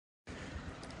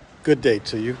Good day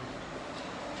to you.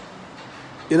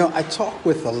 I talk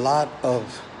with a lot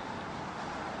of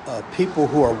people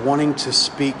who are wanting to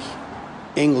speak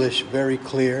English very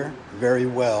clear, very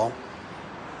well.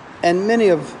 And many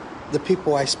of the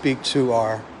people I speak to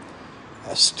are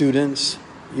students,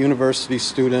 university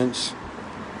students,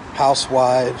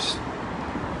 housewives,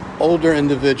 older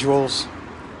individuals.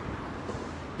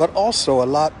 But also a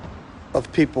lot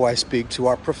of people I speak to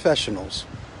are professionals.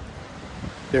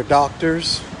 They're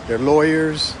doctors, they're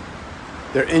lawyers,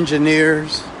 they're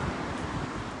engineers,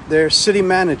 they're city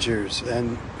managers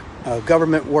and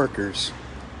government workers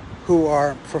who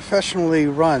are professionally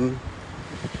run,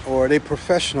 or they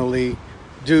professionally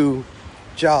do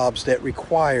jobs that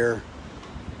require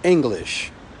English.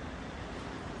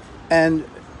 And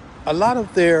a lot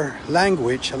of their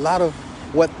language, a lot of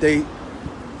what they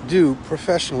do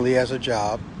professionally as a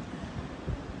job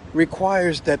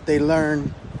requires that they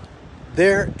learn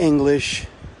their English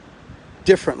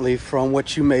differently from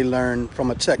what you may learn from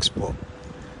a textbook.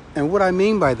 And what I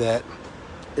mean by that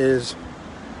is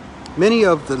many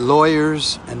of the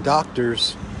lawyers and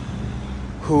doctors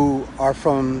who are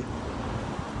from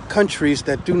countries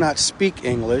that do not speak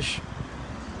English,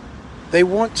 they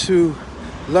want to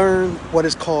learn what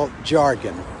is called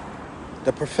jargon,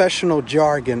 the professional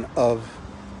jargon of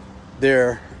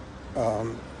their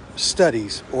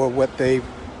studies or what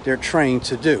they're trained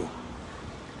to do.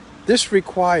 This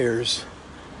requires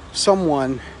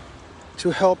someone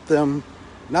to help them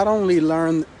not only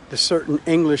learn the certain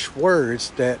English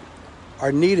words that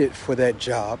are needed for that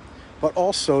job, but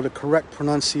also the correct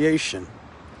pronunciation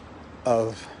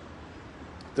of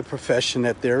the profession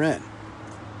that they're in.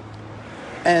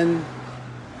 And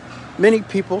many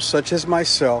people, such as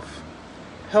myself,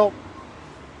 help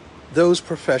those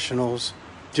professionals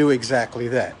do exactly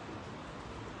that.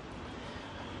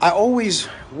 I always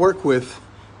work with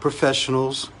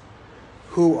professionals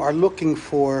who are looking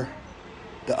for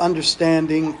the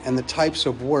understanding and the types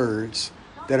of words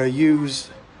that are used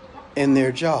in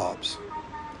their jobs.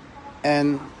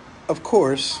 And of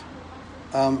course,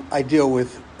 I deal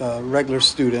with regular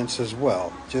students as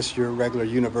well, just your regular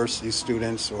university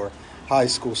students or high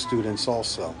school students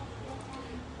also.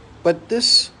 But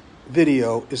this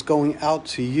video is going out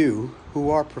to you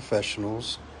who are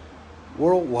professionals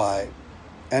worldwide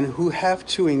and who have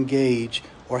to engage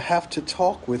or have to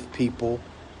talk with people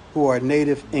who are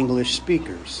native English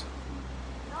speakers.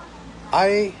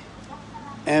 I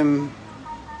am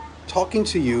talking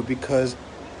to you because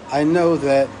I know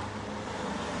that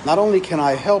not only can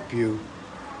I help you,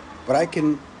 but I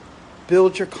can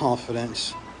build your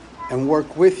confidence and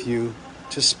work with you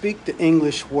to speak the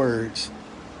English words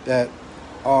that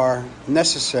are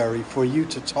necessary for you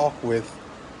to talk with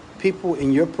people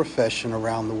in your profession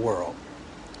around the world.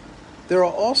 There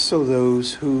are also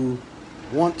those who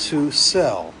want to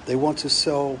sell. They want to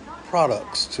sell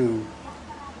products to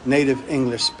native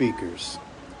English speakers.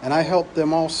 And I help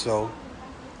them also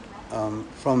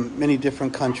from many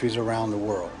different countries around the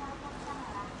world.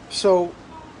 So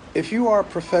if you are a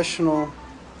professional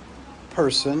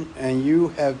person and you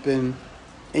have been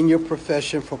in your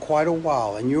profession for quite a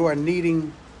while and you are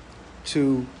needing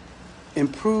to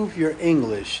improve your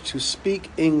English, to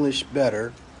speak English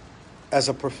better as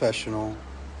a professional,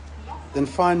 then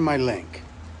find my link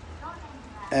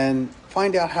and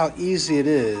find out how easy it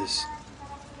is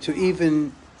to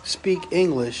even speak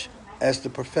English as the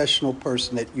professional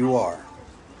person that you are.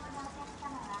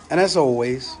 And as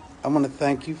always, I want to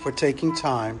thank you for taking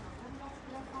time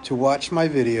to watch my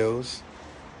videos,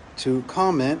 to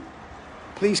comment.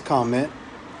 Please comment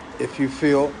if you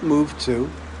feel moved to,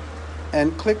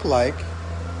 and click like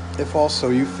if also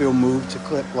you feel moved to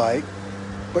click like.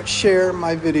 But share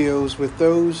my videos with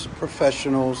those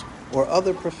professionals or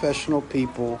other professional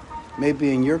people,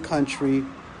 maybe in your country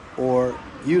or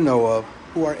you know of,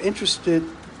 who are interested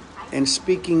in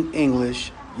speaking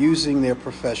English using their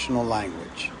professional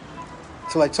language.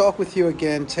 Till I talk with you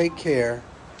again, take care,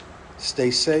 stay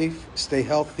safe, stay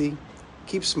healthy,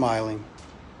 keep smiling,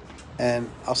 and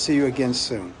I'll see you again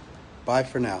soon. Bye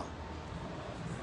for now.